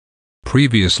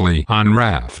Previously on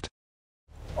RAFT.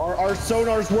 Our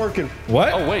sonar's working.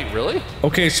 What? Oh, wait, really?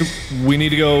 Okay, so we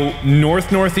need to go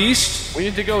north-northeast? We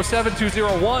need to go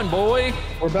 7201, boy.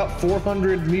 We're about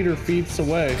 400 meter feet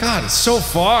away. God, it's so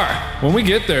far. When we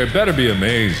get there, it better be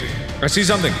amazing. I see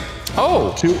something.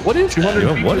 Oh, what is 200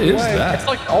 that? feet What is away. that? It's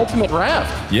like the ultimate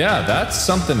raft. Yeah, that's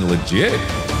something legit.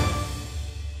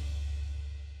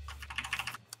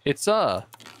 It's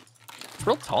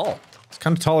real tall. It's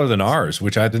kind of taller than ours,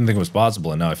 which I didn't think was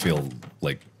possible, and now I feel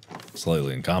like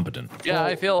slightly incompetent. Yeah,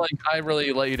 I feel like I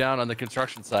really let you down on the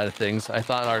construction side of things. I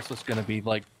thought ours was going to be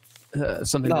like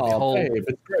something to No, behold. babe,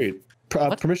 it's great.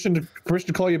 Permission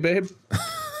to call you babe?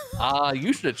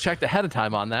 You should have checked ahead of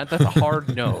time on that. That's a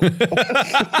hard no. That's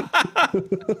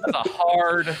a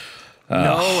hard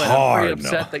no, and I'm pretty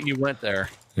upset that you went there.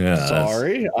 Yeah.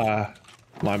 Sorry,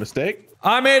 my mistake.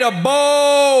 I made a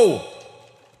bow!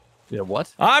 Yeah,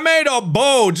 what? I made a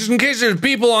bow, just in case there's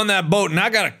people on that boat, and I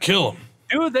gotta kill them.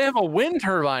 Dude, they have a wind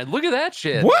turbine. Look at that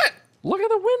shit. What? Look at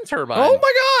the wind turbine. Oh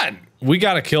my god! We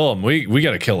gotta kill them. We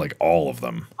gotta kill, like, all of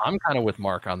them. I'm kind of with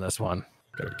Mark on this one.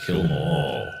 Gotta kill them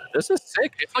all. This is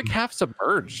sick. It's like half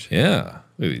submerged. Yeah.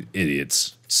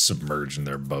 Idiots submerging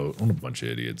their boat. What a bunch of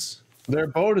idiots. Their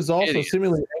boat is also Idiot.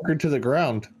 seemingly anchored to the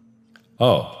ground.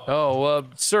 Oh. Oh,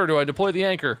 sir, do I deploy the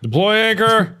anchor? Deploy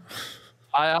anchor!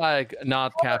 Aye,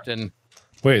 not Captain.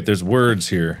 Wait, there's words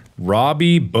here.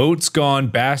 Robbie, boat's gone,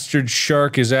 bastard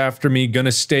shark is after me,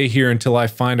 gonna stay here until I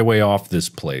find a way off this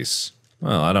place.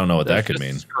 Well, I don't know what that could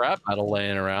mean. Scrap metal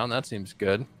laying around. That seems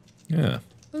good. Yeah,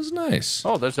 that's nice.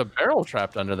 Oh, there's a barrel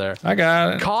trapped under there. I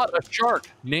got it. Caught a shark.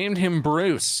 Named him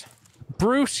Bruce.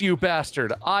 Bruce, you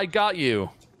bastard. I got you.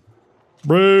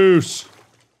 Bruce!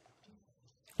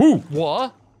 Woo!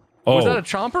 What? Oh. Was that a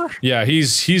chomper? Yeah,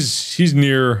 he's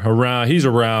near, around, he's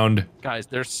around. Guys,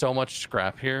 there's so much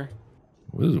scrap here.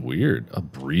 This is weird. A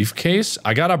briefcase?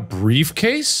 I got a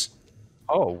briefcase?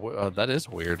 Oh, that is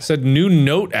weird. It said new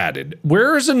note added.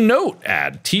 Where is a note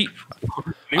add? New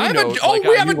I have note, a, oh, like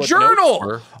we I have knew a what journal! notes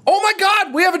were. Oh my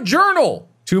god, we have a journal!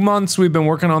 2 months we've been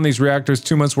working on these reactors,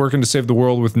 2 months working to save the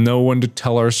world with no one to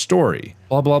tell our story.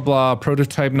 Blah blah blah,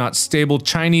 prototype not stable,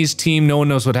 Chinese team, no one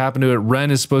knows what happened to it,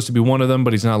 Ren is supposed to be one of them,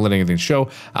 but he's not letting anything show.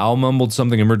 Al mumbled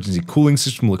something, emergency cooling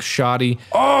system looks shoddy.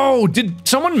 Oh, did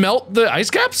someone melt the ice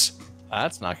caps?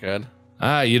 That's not good.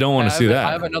 Ah, you don't want to see that.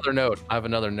 I have another note.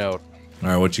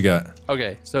 Alright, what you got?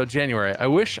 Okay, so January. I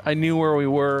wish I knew where we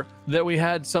were, that we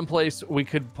had someplace we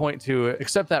could point to,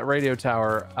 except that radio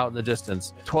tower out in the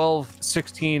distance. 12,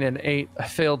 16, and 8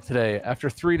 failed today. After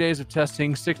 3 days of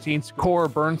testing, 16's core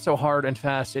burned so hard and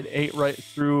fast it ate right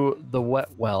through the wet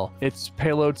well. Its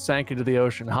payload sank into the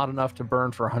ocean, hot enough to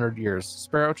burn for 100 years.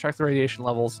 Sparrow checked the radiation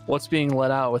levels. What's being let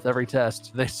out with every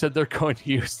test? They said they're going to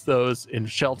use those in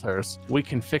shelters. We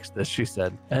can fix this, she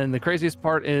said. And the craziest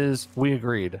part is we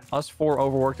agreed. Us four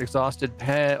overworked, exhausted.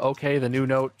 Okay, the new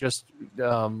note just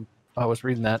I was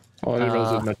reading that. Oh, I didn't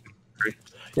realize it was meant to be.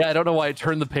 Yeah, I don't know why I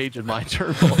turned the page in my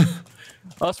journal.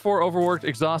 Us four overworked,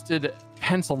 exhausted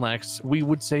pencil necks. We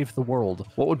would save the world.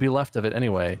 What would be left of it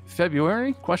anyway?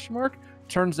 February? Question mark.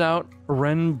 Turns out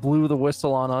Ren blew the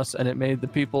whistle on us and it made the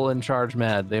people in charge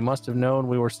mad. They must have known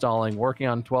we were stalling, working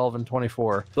on 12 and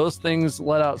 24. Those things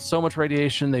let out so much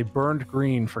radiation they burned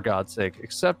green, for God's sake.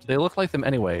 Except they look like them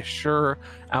anyway. Sure,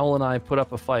 Owl and I put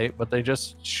up a fight, but they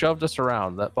just shoved us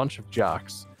around, that bunch of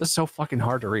jocks. This is so fucking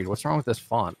hard to read. What's wrong with this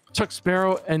font? Took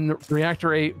Sparrow and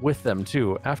Reactor 8 with them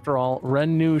too. After all,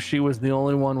 Ren knew she was the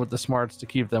only one with the smarts to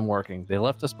keep them working. They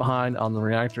left us behind on the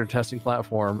reactor testing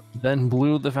platform, then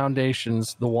blew the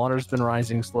foundations. The water's been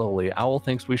rising slowly. Owl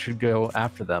thinks we should go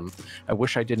after them. I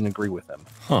wish I didn't agree with him.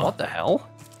 Huh. What the hell?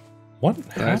 What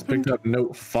I just picked up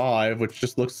note 5, which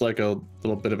just looks like a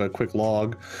little bit of a quick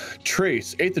log.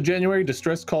 Trace, 8th of January,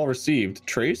 distress call received.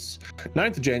 Trace,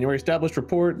 9th of January, established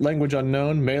report, language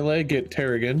unknown, melee, get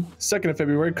Terrigan. 2nd of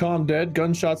February, calm dead,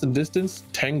 gunshots in distance,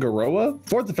 Tangaroa.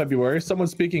 4th of February, someone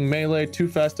speaking melee, too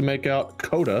fast to make out,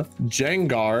 Coda.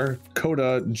 Jangar,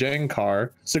 Coda, Jankar.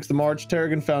 6th of March,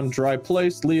 Terrigan found dry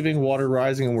place, leaving, water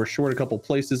rising, and we're short a couple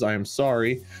places, I am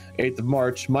sorry. 8th of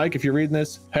March, Mike, if you're reading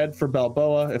this, head for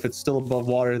Balboa. If it's still above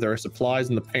water, there are supplies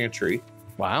in the pantry.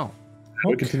 Wow.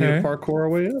 We continue to parkour our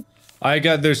way up.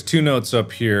 There's 2 notes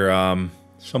up here.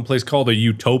 Someplace called a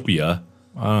Utopia.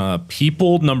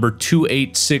 People number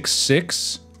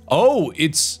 2866. Oh,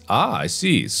 it's, I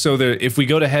see. So if we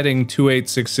go to heading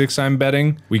 2866, I'm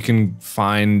betting, we can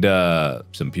find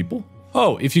some people.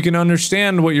 Oh, if you can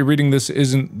understand what you're reading, this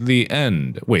isn't the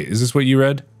end. Wait, is this what you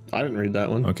read? I didn't read that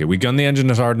one. Okay, we gunned the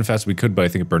engine as hard and fast as we could, but I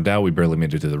think it burned out. We barely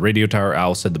made it to the radio tower.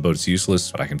 Owl said the boat is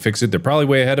useless, but I can fix it. They're probably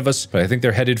way ahead of us, but I think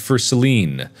they're headed for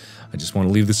Selene. I just want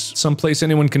to leave this someplace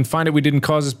anyone can find it. We didn't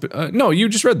cause this. No, you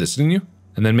just read this, didn't you?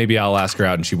 And then maybe I'll ask her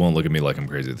out and she won't look at me like I'm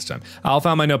crazy this time. I'll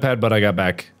find my notepad, but I got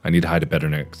back. I need to hide it better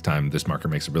next time. This marker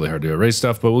makes it really hard to erase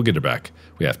stuff, but we'll get it back.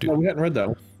 We have to. Oh, we hadn't read that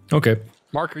one. Okay.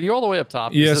 Mark, are you all the way up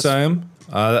top? Yes, I am.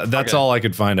 That's all I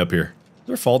could find up here. Is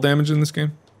there fall damage in this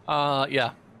game?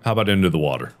 Yeah. How about into the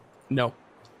water? No.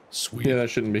 Sweet. Yeah, that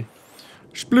shouldn't be.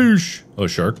 Sploosh. Oh,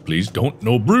 shark, please don't.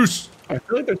 No, Bruce. I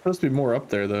feel like there's supposed to be more up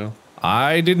there, though.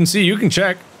 I didn't see. You can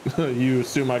check. You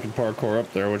assume I can parkour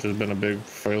up there, which has been a big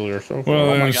failure so far. Well,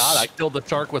 Oh my god, I killed the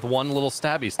shark with one little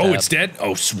stabby stab. Oh, it's dead?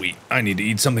 Oh, sweet. I need to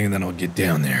eat something and then I'll get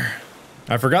down there.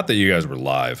 I forgot that you guys were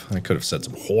live. I could have said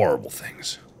some horrible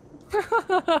things.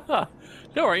 Don't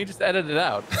worry, you just edit it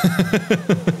out.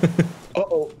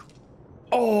 Uh-oh.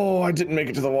 Oh, I didn't make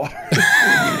it to the water.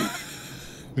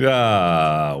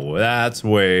 Ah, that's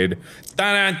Wade.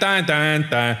 Dun, dun, dun,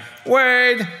 dun.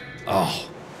 Wade. Oh.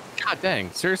 God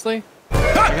dang, seriously?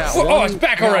 Oh, it's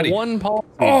back already. One paw.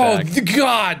 Oh,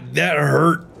 God, that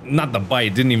hurt. Not the bite.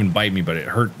 It didn't even bite me, but it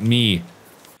hurt me.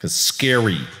 It's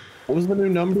scary. What was the new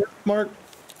number, Mark?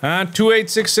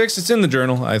 2866. It's in the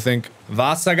journal, I think.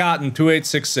 Wassergarten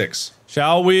 2866.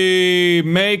 Shall we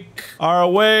make our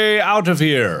way out of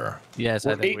here? Yes,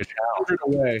 I think we should. 800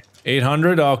 away.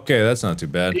 800? Okay, that's not too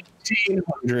bad.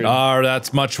 1800. Oh,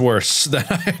 that's much worse than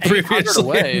I previously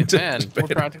away, man. anticipated.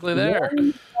 We're practically there.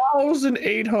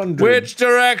 1,800. Which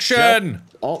direction?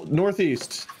 All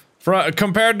northeast.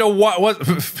 Compared to what?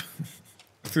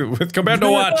 Compared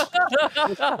to what?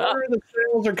 Where the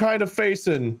sails are kind of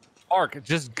facing. Mark,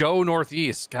 just go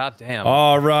northeast. God damn.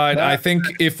 All right, I think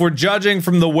if we're judging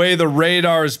from the way the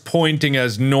radar is pointing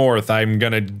as north, I'm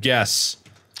gonna guess.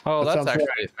 Oh, That that's sounds actually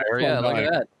right. fair. Yeah, look Fine.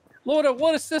 at that.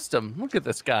 What a system. Look at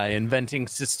this guy inventing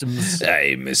systems.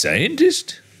 I'm a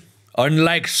scientist.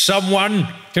 Unlike someone.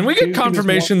 Can we You get can just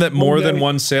confirmation walk that more one than day.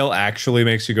 one sail actually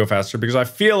makes you go faster? Because I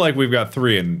feel like we've got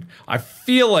 3, and I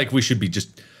feel like we should be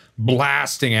just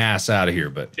blasting ass out of here,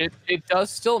 but It does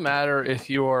still matter if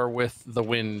you are with the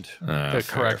wind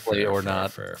correctly or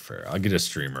not. Fair. I'll get a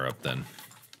streamer up then.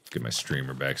 Get my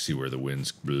streamer back, see where the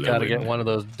wind's blowing. Gotta get one of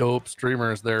those dope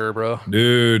streamers there, bro.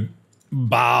 Dude,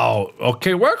 bow.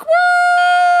 Okay, work.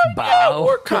 Bow. Yeah,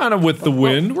 we're kind of with the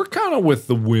wind. We're kind of with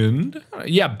the wind.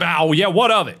 Yeah, bow. Yeah,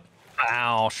 what of it?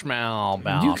 Bow, schmow,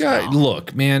 bow. You guys, schmow.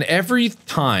 look, man. Every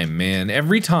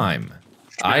time,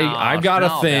 I've got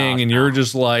a thing, and you're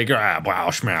just like, wow,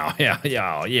 schmow.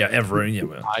 Yeah, ever. Yeah.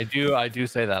 I do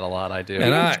say that a lot. I do.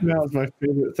 And That was my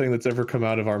favorite thing that's ever come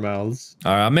out of our mouths.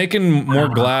 I'm making more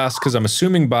glass because I'm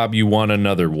assuming, Bob, you want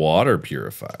another water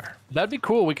purifier. That'd be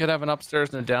cool. We could have an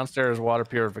upstairs and a downstairs water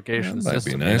purification That might be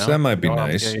system. nice. That might be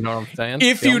nice. You know what I'm saying?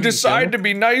 If Feel you me? decide to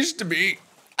be nice to me,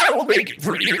 I will make it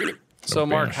for you. So,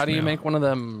 Mark, gosh, how do you now. make one of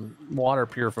them water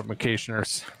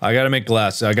purificationers? I gotta make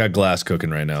glass. I got glass cooking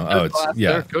right now. Oh, it's glass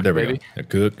yeah. there, cooked, There we baby.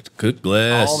 go. Cooked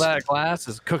glass. All that glass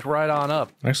is cooked right on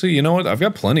up. Actually, you know what? I've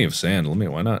got plenty of sand.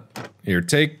 Why not? Here,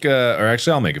 take. Or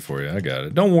actually, I'll make it for you. I got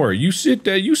it. Don't worry. You sit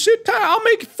tight. I'll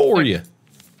make it for you.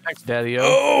 Thanks, Daddy-o.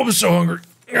 Oh, I'm so hungry.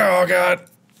 Oh God.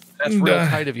 That's real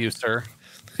tight of you, sir.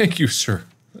 Thank you, sir.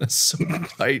 That's so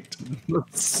tight.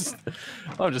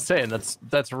 I'm just saying,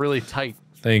 that's really tight.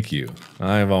 Thank you.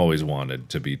 I've always wanted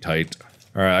to be tight.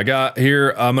 All right, I got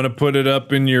here. I'm gonna put it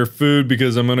up in your food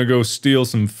because I'm gonna go steal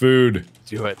some food.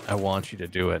 Do it. I want you to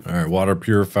do it. All right, water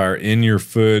purifier in your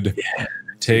food. Yeah,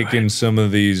 taking some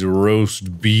of these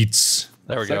roast beets.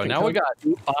 There we go. Now we got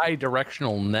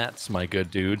bi-directional nets, my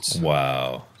good dudes.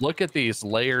 Wow. Look at these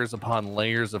layers upon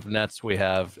layers of nets we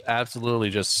have, absolutely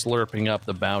just slurping up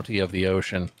the bounty of the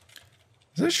ocean.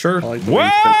 Is that sure? like the way you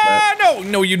said that.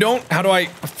 No, you don't. How do I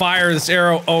fire this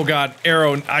arrow? Oh God,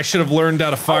 arrow! I should have learned how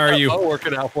to fire you. I'll work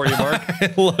it out for you, Mark.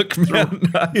 Look, man,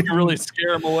 You really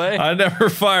scare them away. I never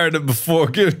fired it before.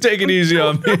 Take it easy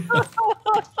on me.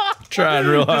 Trying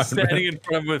real hard. Just standing in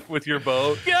front of with your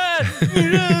bow. Yeah,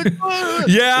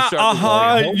 Just start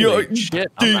going, You- holy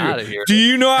shit, I'm outta here. Do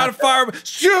you know how to fire?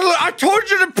 I told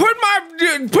you to put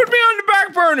me on the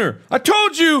back burner. I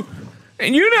told you,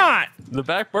 and you're not. The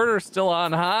back burner's still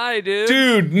on high, dude.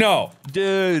 Dude, no.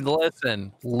 Dude,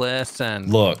 listen.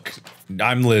 Look,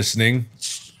 I'm listening.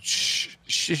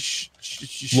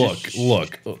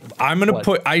 Look. I'm gonna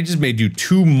What? I just made you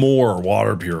 2 more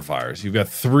water purifiers. You've got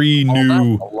 3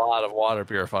 new. That's a lot of water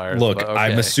purifiers. Look, but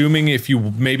I'm okay. assuming if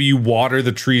maybe you water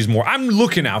the trees more. I'm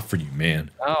looking out for you, man.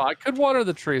 Oh, I could water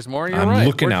the trees more. You're I'm right.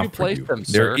 looking Where'd out you for place you. them,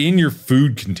 They're sir? in your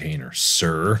food container,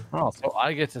 sir. Oh, so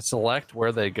I get to select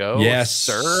where they go. Yes,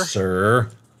 sir.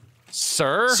 Sir.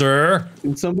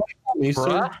 Can somebody help me, sir?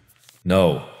 Bruh?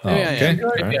 No. Oh, Yeah, okay. yeah. All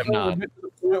right. I'm not.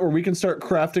 point where we can start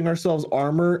crafting ourselves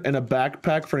armor and a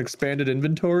backpack for an expanded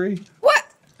inventory? What?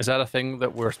 Is that a thing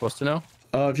that we're supposed to know?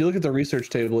 If you look at the research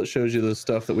table, it shows you the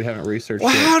stuff that we haven't researched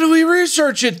Well, yet. how do we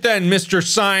research it then, Mr.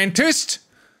 Scientist?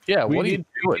 Yeah, We what are you need-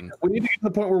 doing? We need to get to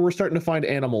the point where we're starting to find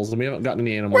animals, and we haven't gotten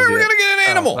any animals Where are we yet. gonna get an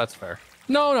animal? Oh, that's fair.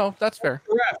 No, that's fair.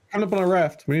 Raft. Come up on a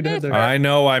raft. We need to head there. I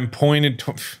know, I'm pointed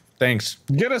to... Thanks.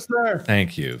 Get us there.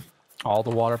 Thank you. All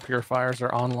the water purifiers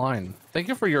are online. Thank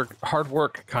you for your hard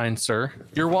work, kind sir.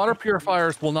 Your water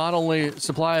purifiers will not only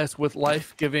supply us with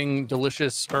life-giving,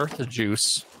 delicious earth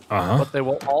juice, but they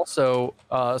will also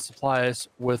supply us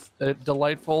with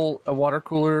delightful water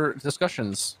cooler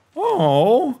discussions.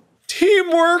 Oh,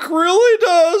 teamwork really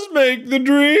does make the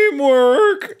dream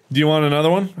work. Do you want another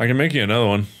one? I can make you another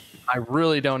one. I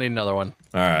really don't need another one.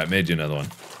 All right, made you another one.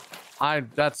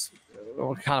 That's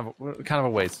kind of a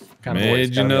waste. Kind of a Made waste,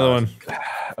 you gotta be another honest. one.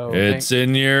 Oh, It's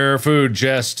in your food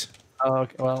chest.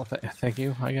 okay, well, thank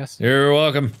you, I guess. You're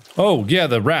welcome. Oh yeah,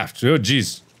 the raft. Oh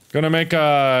geez, gonna make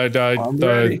ready.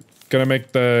 gonna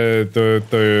make the oh,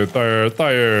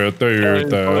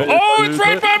 it's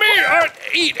right by me.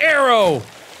 Eat arrow.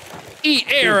 Eat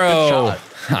arrow.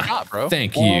 Good shot, bro.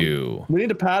 Thank you. We need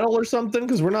to paddle or something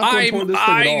because we're not going toward this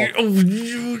thing at all.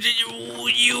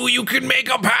 You can make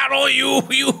a paddle.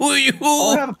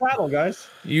 I'll have a paddle, guys.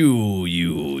 You.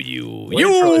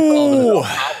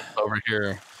 Over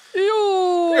here.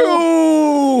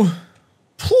 You.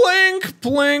 Plink,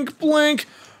 plink, plink.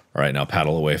 All right, now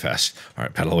paddle away fast. All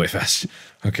right, paddle away fast.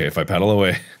 Okay, if I paddle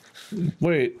away,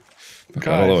 Wait.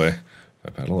 paddle away. If I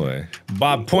paddle away.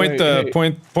 Bob, point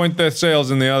the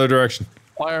sails in the other direction.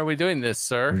 Why are we doing this,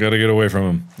 sir? We gotta get away from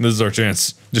him. This is our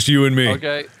chance. Just you and me.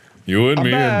 Okay. You and me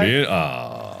back. and me.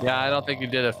 Ah. Yeah, I don't think you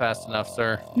did it fast enough,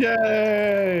 sir.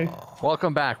 Yay!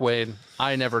 Welcome back, Wade.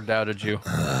 I never doubted you.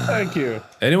 Thank you.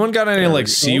 Anyone got any like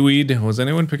go. seaweed? Was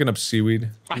anyone picking up seaweed?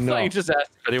 I No. thought you just asked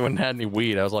if anyone had any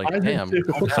weed. I was like, I did damn. too.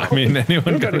 Calm I down. mean,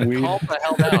 anyone got any any weed? Calm the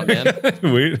hell down,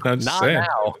 man. weed? I'm just Not saying.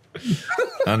 now.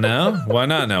 Not now? Why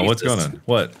not now? What's going on?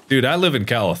 What? Dude, I live in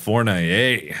California,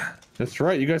 yay. That's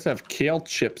right. You guys have kale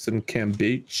chips and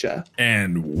kombucha.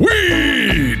 And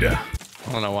weed!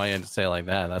 I don't know why you had to say it like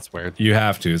that. That's weird. You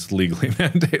have to, it's legally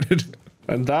mandated.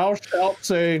 And thou shalt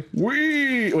say,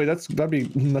 "We." Wait, that's not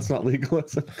legal.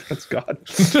 That's God.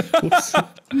 Whoops.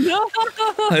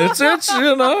 It's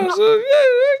you know, so,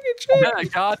 yeah, Yeah,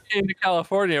 God came to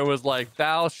California and was like,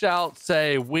 thou shalt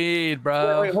say weed,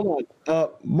 bro. Wait, hold on.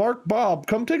 Mark, Bob,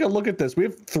 come take a look at this. We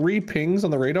have 3 pings on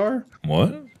the radar.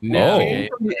 What? Navigate.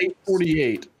 From the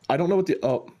 848. I don't know what the.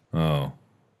 Oh, Oh.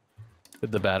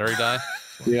 Did the battery die?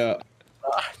 yeah.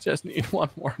 I just need one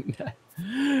more net.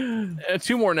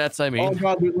 2 more nets, I mean. Oh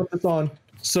God, we left this on.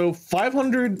 So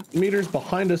 500 meters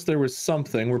behind us, there was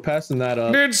something. We're passing that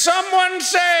up. Did someone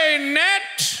say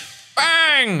net?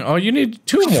 Bang! Oh, you need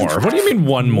 2 more. What do you mean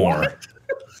 1 more?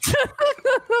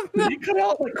 You cut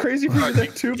out like crazy for you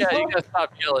that too. Yeah, you gotta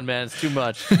stop yelling, man. It's too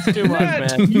much. It's too much,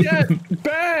 Net, man. net,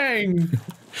 bang!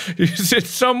 Did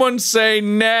someone say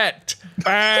net?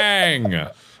 Bang!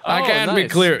 I Oh, can't be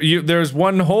nice. clear. There's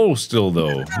 1 hole still,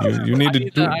 though. You need to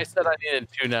do. I said I needed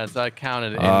 2 nets. I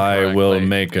counted it. I will incorrectly.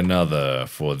 make another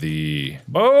for the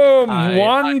boom. I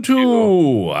 1,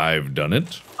 2. I've done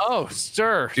it, Oh,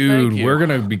 sir. dude. thank you. We're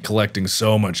gonna be collecting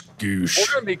so much goosh.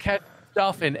 We're gonna be catching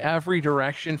stuff in every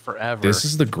direction forever. This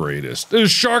is the greatest. The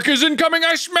shark is incoming.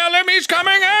 I smell him. He's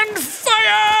coming. And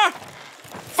fire!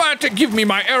 Fire to give me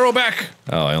my arrow back.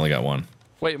 Oh, I only got 1.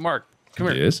 Wait, Mark, come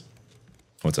here. Yes.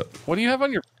 What's up? What do you have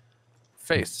on your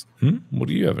face? What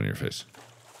do you have in your face?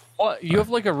 What? You have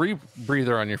like a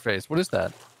rebreather on your face. What is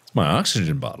that? It's my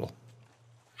oxygen bottle.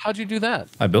 How'd you do that?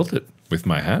 I built it with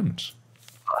my hands.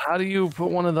 How do you put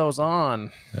one of those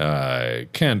on? I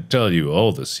can't tell you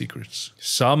all the secrets.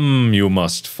 Some you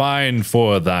must find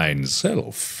for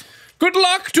thyself. Good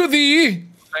luck to thee!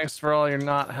 Thanks for all your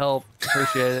not help.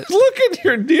 Appreciate it. Look at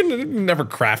you never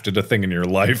crafted a thing in your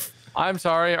life. I'm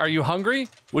sorry. Are you hungry?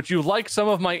 Would you like some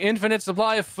of my infinite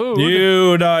supply of food?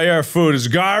 Your food is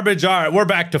garbage. All right, we're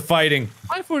back to fighting.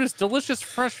 My food is delicious,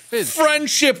 fresh fish.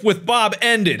 Friendship with Bob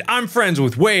ended. I'm friends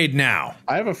with Wade now.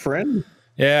 I have a friend.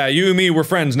 Yeah, you and me, we're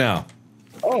friends now.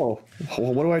 Oh,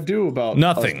 well, what do I do about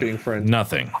Nothing. us being friends?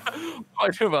 Nothing. What do I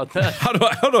do about that? How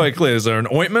do I clean? Is there an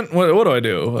ointment? What do I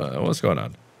do? What's going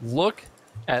on? Look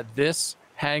at this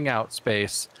hangout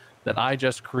space that I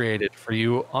just created for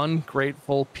you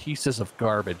ungrateful pieces of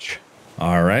garbage.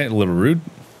 All right, a little rude.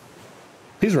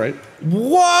 He's right.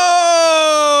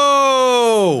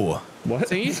 Whoa! What?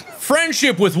 See?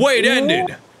 Friendship with Wade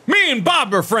ended. Me and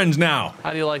Bob are friends now.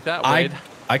 How do you like that, Wade?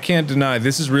 I can't deny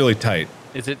this is really tight.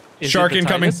 Is it Shark the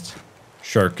incoming. tightest?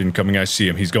 Shark incoming. I see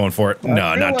him. He's going for it. No,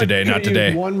 I feel not like today. I Not could today.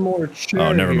 use one more chair.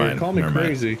 Oh, never here. mind, Call me never mind.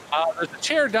 crazy. There's a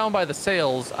chair down by the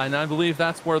sails, and I believe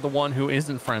that's where the one who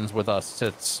isn't friends with us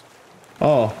sits.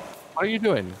 Oh, What are you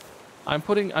doing? I'm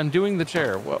doing the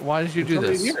chair. Why did you do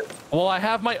Somebody this? here. Well, I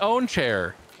have my own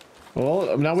chair.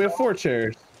 well, now we have 4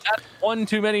 chairs. That's one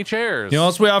too many chairs. You know what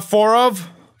else we have 4 of?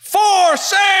 4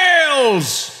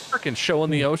 sails! Freaking showing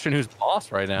the ocean who's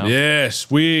boss right now. Yes,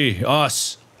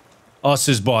 us. Us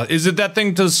is boss. Is it that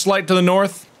thing to the slight to the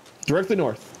north? Directly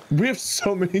north. We have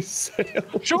so many sails.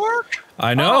 Sure.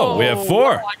 I know, we have 4.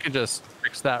 Well, I could just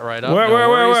fix that right up. Where? no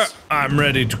worries. I'm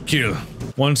ready to kill.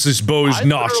 Once this bow is I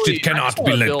notched, literally- it cannot I just be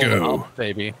wanna let build go. up,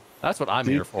 baby. That's what I'm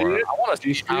Do you here for. see it? I want to Do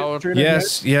you see see it how. straight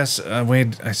Yes.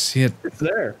 Wait, I see it. It's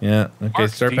there. Yeah. Okay,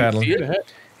 Mark, start do you paddling. see it? Straight ahead.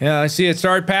 Yeah, I see it.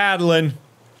 Start paddling.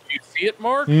 You see it,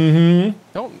 Mark? Mm-hmm.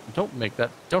 Don't make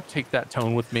that. Don't take that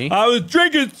tone with me. I was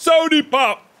drinking soda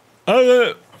pop.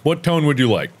 What tone would you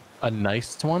like? A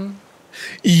nice one.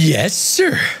 Yes,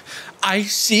 sir. I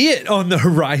see it on the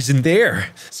horizon there.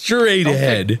 Straight Don't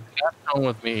ahead. take that tone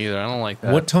with me either. I don't like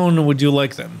that. What tone would you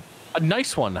like then? A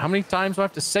nice one. How many times do I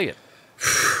have to say it?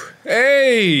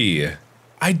 Hey,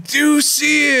 I do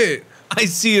see it. I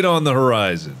see it on the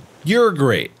horizon. You're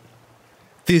great.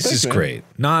 This Thanks, is man. great.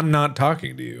 No, I'm not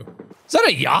talking to you. Is that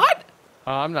a yacht?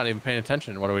 I'm not even paying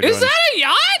attention. What are we Is doing? that a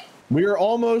yacht? We are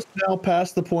almost now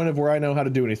past the point of where I know how to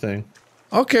do anything.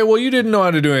 Okay, well, you didn't know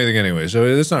how to do anything anyway,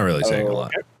 so that's not really saying a Oh, lot.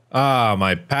 okay. Ah,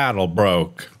 my paddle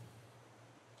broke.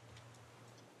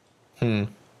 Land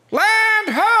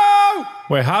ho!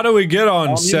 Wait, how do we get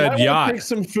on You said might wanna yacht? Take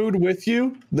some food with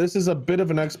you. This is a bit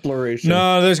of an exploration.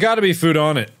 No, there's got to be food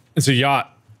on it. It's a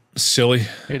yacht. Silly.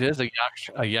 It is a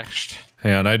yacht.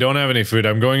 And I don't have any food.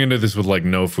 I'm going into this with like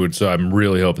no food, so I'm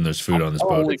really hoping there's food on this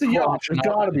boat. It's a yacht. There's Not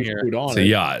gotta be here. food on It's a it.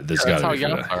 yacht. There's That's got how to be food.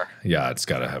 yachts are. Yeah, it's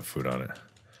got to have food on it.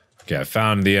 Okay, I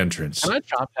found the entrance. Can I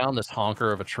chop down this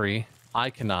honker of a tree? I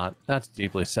cannot. That's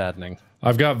deeply saddening.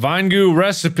 I've got vine goo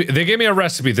recipe. They gave me a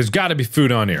recipe. There's got to be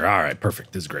food on here. All right,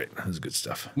 perfect. This is great. This is good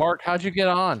stuff. Mark, how'd you get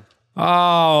on?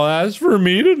 Oh, that's for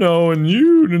me to know and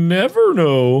you to never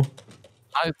know.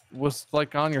 I was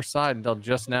like on your side until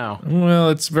just now. Well,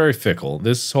 it's very fickle.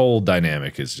 This whole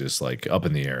dynamic is just like up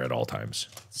in the air at all times.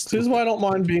 This is why I don't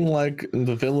mind being like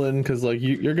the villain, because like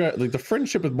you're gonna like the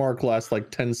friendship with Mark lasts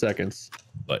like 10 seconds.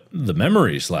 But the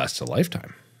memories last a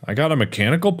lifetime. I got a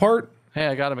mechanical part. Hey,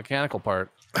 I got a mechanical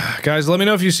part. Guys, let me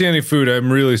know if you see any food.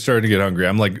 I'm really starting to get hungry.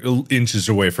 I'm like inches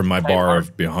away from my bar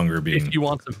Mark, of hunger being. If you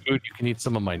want some food, you can eat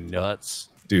some of my nuts.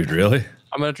 Dude, really?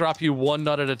 I'm gonna drop you one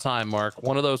nut at a time, Mark.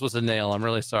 One of those was a nail. I'm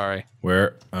really sorry.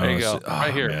 Where? There you go. so-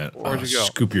 Right here. Man. Where'd you go?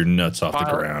 Scoop your nuts off the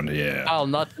Pile- ground. Yeah. Oh,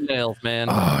 nuts and nails, man.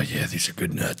 Oh, yeah, these are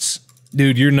good nuts.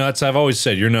 Dude, your nuts, I've always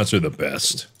said your nuts are the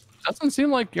best. Doesn't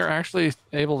seem like you're actually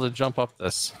able to jump up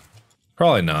this.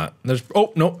 Probably not. There's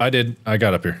oh no, I did. I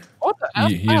got up here. What the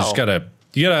F? You just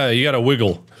gotta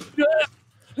wiggle.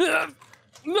 Whoa,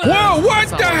 Whoa, what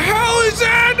the hell is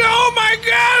that? Oh my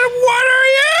god, what are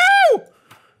you?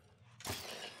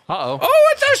 Uh-oh. Oh,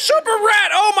 it's a super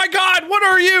rat! Oh my god, what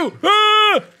are you?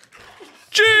 Ah!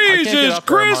 get Jesus up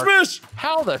there, Mark. Christmas!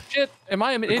 How the shit? Am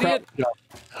I an idiot?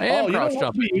 I am Oh, you know crouch what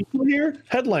jumping. we equal here?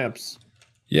 Headlamps.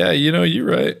 Yeah, you know, you're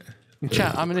right.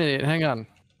 Chat, I'm an idiot. Hang on.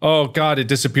 Oh god, it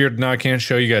disappeared. Now I can't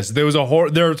show you guys. There's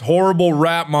horrible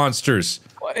rat monsters.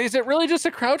 Is it really just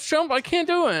a crouch jump? I can't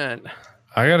do it.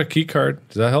 I got a key card.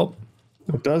 Does that help?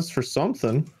 It does for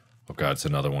something. Oh god, it's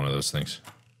another one of those things.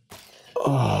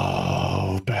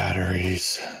 Oh,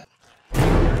 batteries.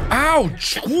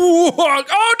 Ouch! Whoa.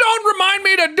 Oh, don't remind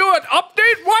me to do it.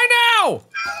 Update? Why now?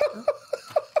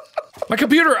 My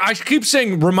computer, I keep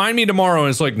saying remind me tomorrow, and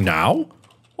it's like, now?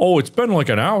 Oh, it's been like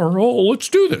an hour. Oh, let's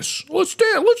do this. Let's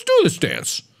do this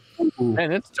dance.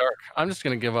 Man, it's dark. I'm just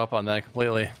gonna give up on that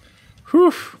completely.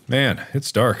 Whew. Man,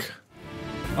 it's dark.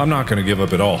 I'm not gonna give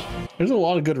up at all. There's a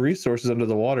lot of good resources under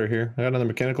the water here. I got another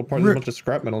mechanical part, there's a bunch of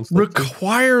scrap metal and stuff. too.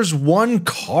 Requires one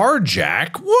car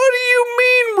jack? What do you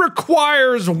mean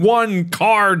requires one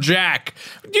car jack?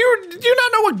 Do you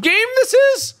not know what game this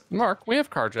is? Mark, we have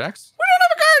car jacks. We don't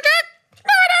have a car jack!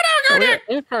 No, we don't have a car jack!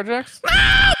 We have car jacks.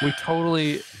 We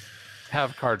totally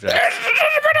have car jacks.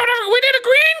 We need a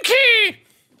green key!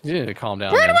 You need to calm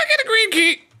down. Where do man. I get a green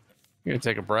key? You gonna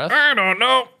take a breath? I don't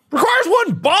know. Requires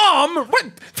one bomb? What?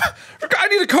 I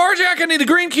need a car jack, I need a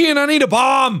green key, and I need a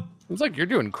bomb! It's like you're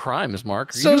doing crimes,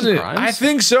 Mark. Are you doing crimes? I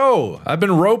think so. I've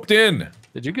been roped in.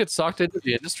 Did you get sucked into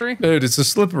the industry? Dude, it's a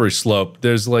slippery slope.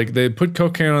 There's like, they put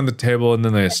cocaine on the table and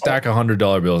then they stack $100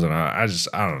 bills and I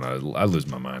don't know. I lose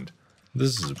my mind.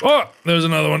 This is, oh, there's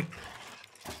another one.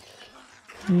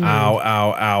 Ow,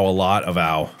 ow, ow, a lot of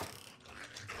ow.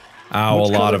 Ow, Which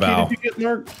a lot color of key ow. did you get,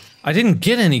 Mark? I didn't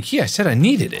get any key. I said I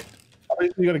needed it.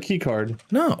 You got a key card.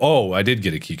 No. Oh, I did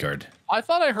get a key card. I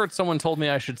thought I heard someone told me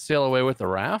I should sail away with the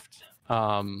raft.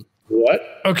 What?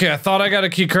 Okay, I thought I got a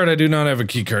key card. I do not have a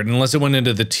key card unless it went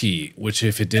into the T, which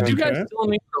if it did, Do you guys Okay. still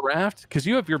need the raft? Because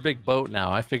you have your big boat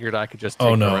now. I figured I could just take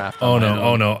oh the no, raft. oh on my no, own.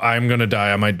 oh no, I'm gonna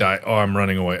die. I might die. Oh, I'm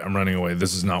running away. I'm running away.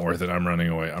 This is not worth it. I'm running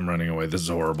away. I'm running away. This is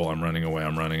horrible. I'm running away.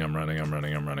 I'm running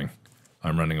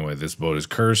away. This boat is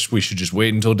cursed. We should just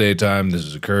wait until daytime. This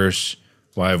is a curse.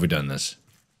 Why have we done this?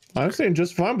 I'm saying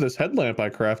just fine with this headlamp I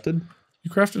crafted. You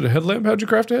crafted a headlamp? How'd you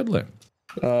craft a headlamp?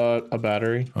 A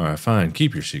battery. All right, fine.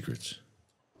 Keep your secrets.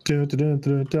 Woo!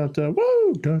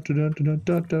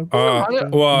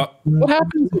 Well, What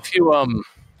happens if you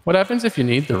What happens if you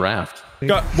need the raft?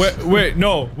 wait,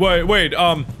 no, wait,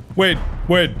 I'm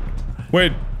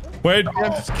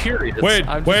just curious. Wait,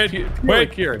 I'm wait, just wait. really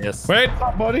curious. wait,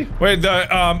 buddy. wait.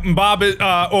 Bob is,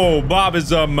 Bob is,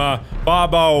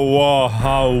 Bob,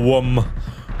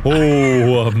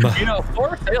 You know,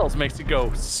 4 sails makes it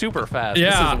go super fast.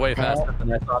 Yeah. This is way faster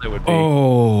than I thought it would be.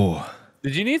 oh.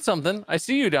 Did you need something? I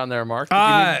see you down there, Mark.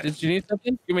 Did you need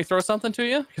something? You me throw something to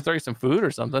you? I can throw you some food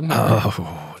or something.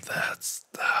 Oh, that's.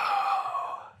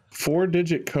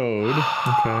 4-digit code.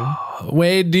 Okay.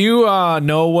 Wade, do you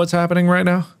know what's happening right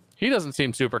now? He doesn't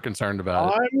seem super concerned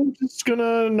about it. I'm just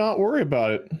gonna not worry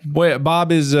about it. Wait,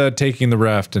 Bob is taking the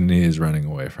raft and he is running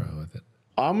away with it.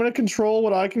 I'm gonna control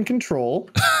what I can control.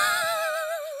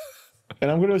 And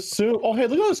I'm gonna assume. Oh, hey,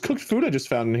 look at all this cooked food I just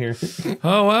found in here.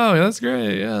 Oh wow, that's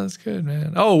great. Yeah, that's good,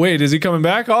 man. Oh wait, is he coming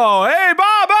back? Oh, hey,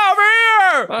 Bob, over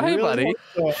here! Oh, hey, buddy.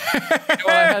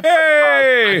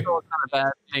 Hey! I feel kind of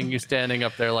bad seeing you standing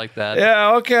up there like that.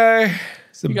 Yeah, okay.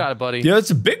 You got it, buddy. Yeah, it's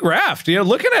a big raft. Yeah,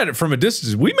 looking at it from a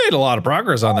distance, we made a lot of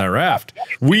progress on that raft.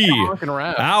 Fucking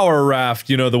raft. Our raft,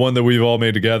 you know, the one that we've all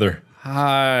made together.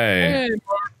 Hi. Hey,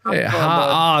 Mark. Hey, How's it going,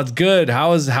 bud? it's good.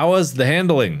 How is the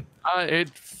handling? It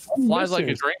flies like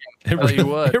a dream.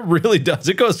 It really does.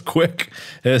 It goes quick,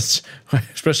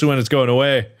 especially when it's going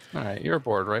away. All right, you're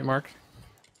bored, right, Mark?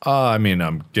 I mean,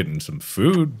 I'm getting some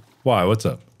food. Why? What's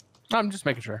up? I'm just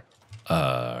making sure.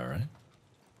 All right.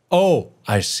 Oh,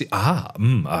 I see.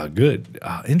 Good.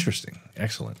 Interesting.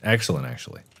 Excellent.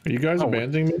 Actually. Are you guys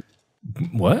abandoning me?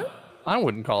 What? I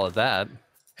wouldn't call it that.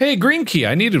 Hey, green key.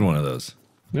 I needed one of those.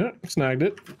 Yeah, snagged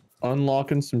it.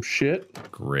 Unlocking some shit.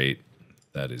 Great.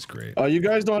 That is great. You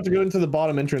guys don't have to go into the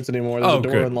bottom entrance anymore. There's a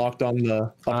door good. unlocked on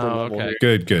the upper level.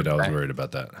 okay. Good. I was worried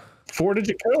about that.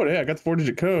 4-digit code. Hey, I got the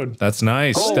 4-digit code. That's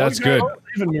nice. That's you guys good. aren't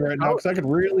leaving me right now because I could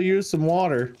really use some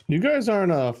water. You guys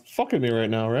aren't fucking me right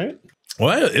now, right?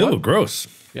 What? Ew, gross.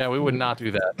 Yeah, we would not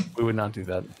do that. We would not do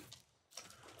that.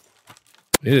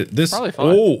 This. Probably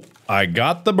fine. Oh, I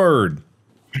got the bird.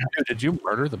 Dude, did you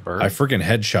murder the bird? I freaking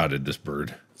headshotted this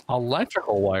bird.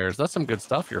 Electrical wires. That's some good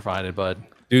stuff you're finding, bud.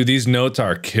 Dude, these notes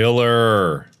are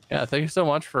killer. Yeah, thank you so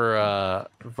much for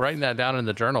writing that down in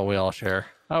the journal we all share.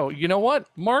 Oh, you know what,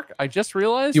 Mark? I just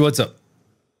realized What's up?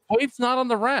 Wade's not on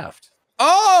the raft.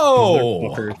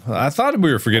 Oh, I thought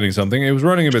we were forgetting something. It was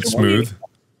running a bit smooth.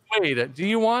 Wade, do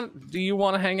you want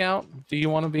to hang out? Do you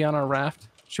want to be on our raft?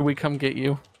 Should we come get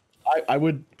you? I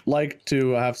would like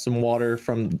to have some water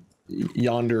from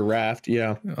yonder raft.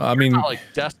 Yeah. I mean, Not like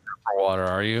desperate for water,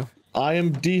 are you? I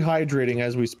am dehydrating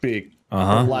as we speak.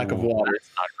 Uh-huh. From lack of water. It's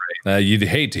not great. you'd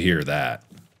hate to hear that.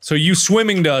 So you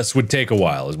swimming to us would take a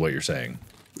while, is what you're saying.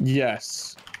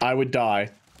 Yes. I would die.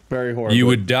 Very horrible. You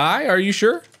would die? Are you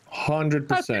sure? 100%.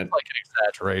 That seems like an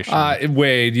exaggeration.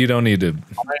 Wade, you don't need to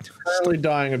I'm currently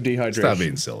dying of dehydration. stop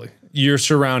being silly. You're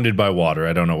surrounded by water.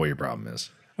 I don't know what your problem is.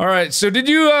 All right, so did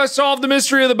you solve the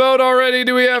mystery of the boat already?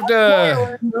 Do we have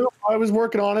to... No, I was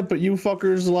working on it, but you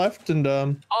fuckers left, and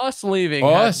Us leaving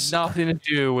Us? had nothing to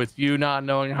do with you not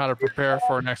knowing how to prepare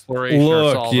for an exploration or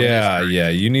Look, solve a mystery. yeah,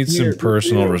 you need some Here,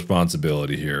 personal here.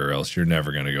 responsibility here, or else you're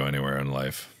never going to go anywhere in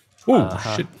life. Ooh,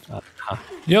 shit. Uh-huh.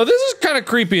 You know, this is kind of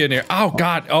creepy in here. Oh,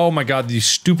 God. Oh, my God. You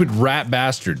stupid rat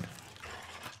bastard.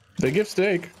 they give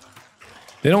steak.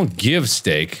 They don't give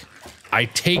steak. I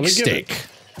take Let me give it. steak.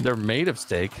 They're made of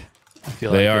steak. I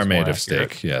feel They like are that's made more of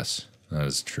accurate. steak. Yes, that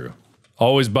is true.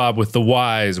 Always Bob with the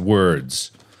wise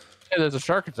words. Hey, there's a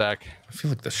shark attack. I feel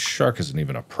like the shark isn't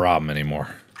even a problem anymore.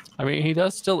 I mean, he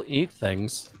does still eat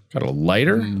things. Got a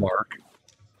lighter? Mark.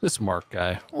 This Mark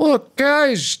guy. Look,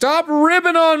 guys, stop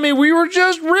ribbing on me. We were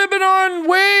just ribbing on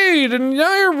Wade, and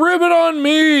now you're ribbing on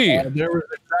me. There was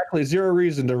exactly zero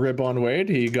reason to rib on Wade.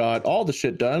 He got all the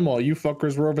shit done while you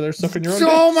fuckers were over there sucking your own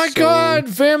Oh dicks. my So, God,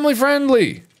 family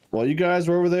friendly. while you guys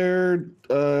were over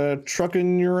there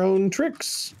trucking your own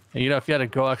tricks. And, you know, if you had a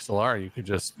Go XLR, you could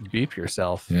just beep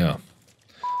yourself. Yeah.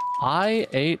 I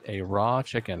ate a raw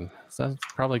chicken. So that's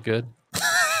probably good.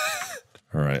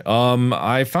 All right.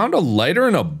 I found a lighter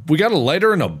and we got a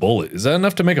lighter and a bullet. Is that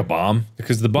enough to make a bomb?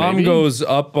 Because the bomb Maybe. goes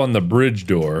up on the bridge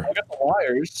door. I got the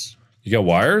wires. You got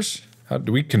wires? How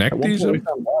do we connect At one these? point we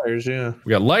found wires, yeah. We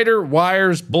got lighter,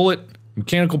 wires, bullet,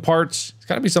 mechanical parts. It's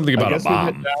got to be something I about a guess we bomb.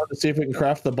 get down to see if we can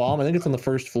craft the bomb. I think it's on the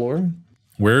first floor.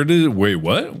 Where did? Wait,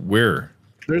 what? Where?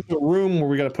 There's a room where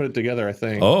we got to put it together, I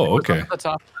think. Oh, okay. At the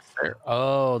top of the stair.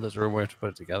 Oh, there's a room where we have to put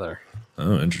it together.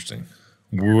 Oh, interesting.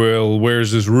 Well,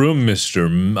 where's this room, mister?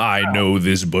 I know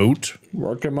this boat.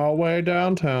 Working my way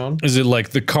downtown. Is it like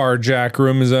the car jack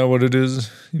room? Is that what it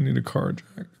is? You need a car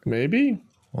jack. Maybe?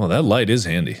 Well, that light is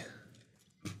handy.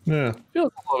 Yeah.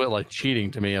 Feels a little bit like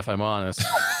cheating to me, if I'm honest.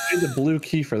 We need the blue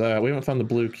key for that. We haven't found the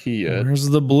blue key yet. Where's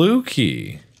the blue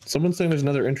key? Someone's saying there's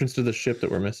another entrance to the ship that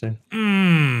we're missing.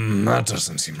 That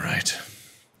doesn't seem right.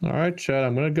 All right, Chad,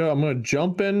 I'm gonna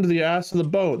jump into the ass of the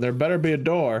boat. There better be a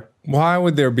door. Why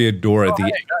would there be a door at the? Hey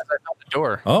guys, I found the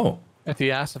door Oh, at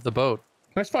the ass of the boat.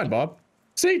 Nice find, Bob.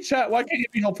 See, chat, why can't you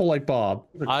be helpful like Bob?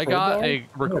 I got a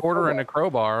recorder and a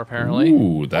crowbar, apparently.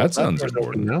 ooh, that sounds That's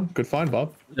important. no, good find,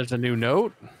 Bob. There's a new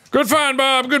note. Good find,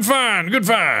 Bob. Good find. Good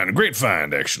find. Great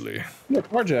find, actually. Yeah,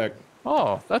 car jack.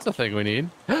 Oh, that's a thing we need.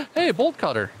 Hey, a bolt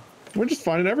cutter. We're just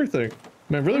finding everything.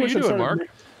 Man, really What are wish you I doing, started. Mark?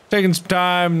 Taking some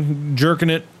time, jerking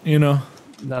it. You know.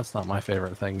 That's not my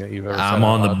favorite thing that you've ever said. I'm out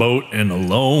on the loud. boat and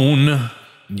alone,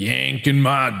 yanking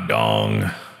my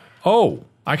dong. Oh,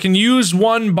 I can use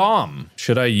one bomb.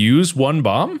 Should I use one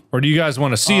bomb, or do you guys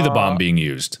want to see the bomb being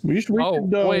used? We should, Oh,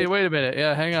 wait a minute.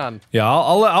 Yeah, hang on. Yeah,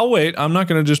 I'll wait. I'm not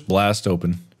gonna just blast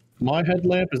open. My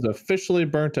headlamp is officially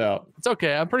burnt out. It's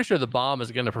okay. I'm pretty sure the bomb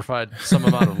is going to provide some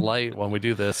amount of light when we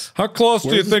do this. How close do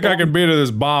you Where's think this I can be to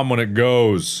this bomb when it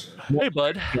goes? Hey,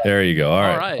 bud. There you go. All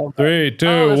right. right. 3, 2,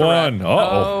 Oh, there's a 1. rat. Uh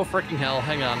oh. Oh, freaking hell.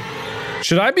 Hang on.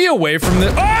 Should I be away from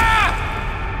this? Ah!